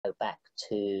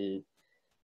to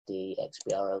the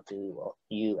XBRL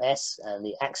US and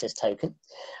the access token.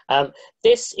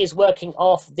 This is working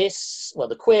off this, well,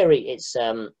 the query, it's,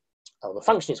 the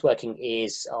function it's working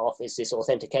is off is this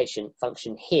authentication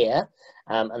function here,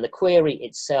 and the query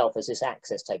itself is this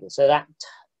access token. So that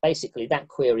basically that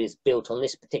query is built on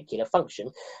this particular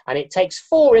function, and it takes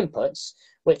 4 inputs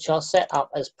which are set up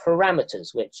as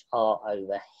parameters, which are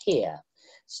over here.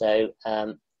 So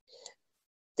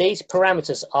these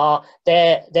parameters are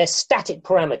they're static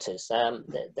parameters.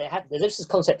 There's this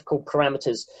concept called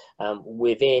parameters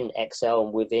within Excel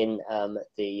and within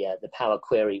the Power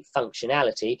Query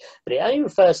functionality, but it only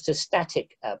refers to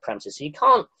static parameters. So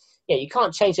you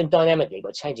can't change them dynamically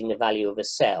by changing the value of a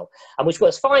cell, and which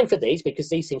works fine for these, because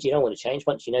these things you don't want to change.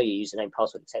 Once you know your username,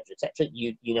 password, etc.,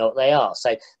 you know what they are.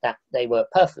 So that they work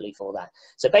perfectly for that.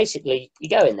 So basically, you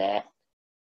go in there,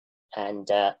 and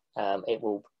it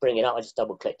will bring it up. I just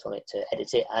double clicked on it to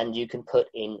edit it, and you can put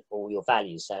in all your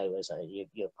values. So as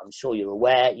I'm sure you're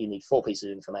aware, you need 4 pieces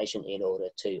of information in order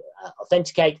to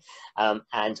authenticate,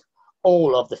 and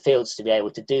all of the fields to be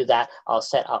able to do that are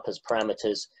set up as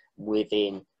parameters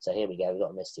within. So here we go, we've got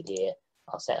them listed here,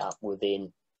 are set up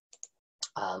within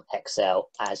Excel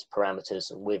as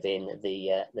parameters within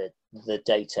the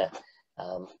data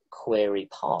query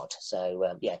part.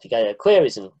 So yeah, if you go to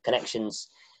queries and connections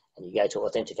and you go to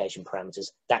authentication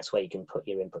parameters, that's where you can put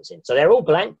your inputs in. So they're all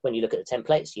blank when you look at the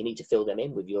templates. You need to fill them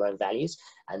in with your own values,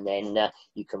 and then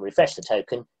you can refresh the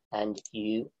token and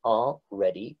you are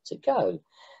ready to go.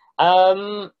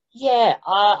 Yeah,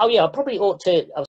 oh yeah, I probably ought to,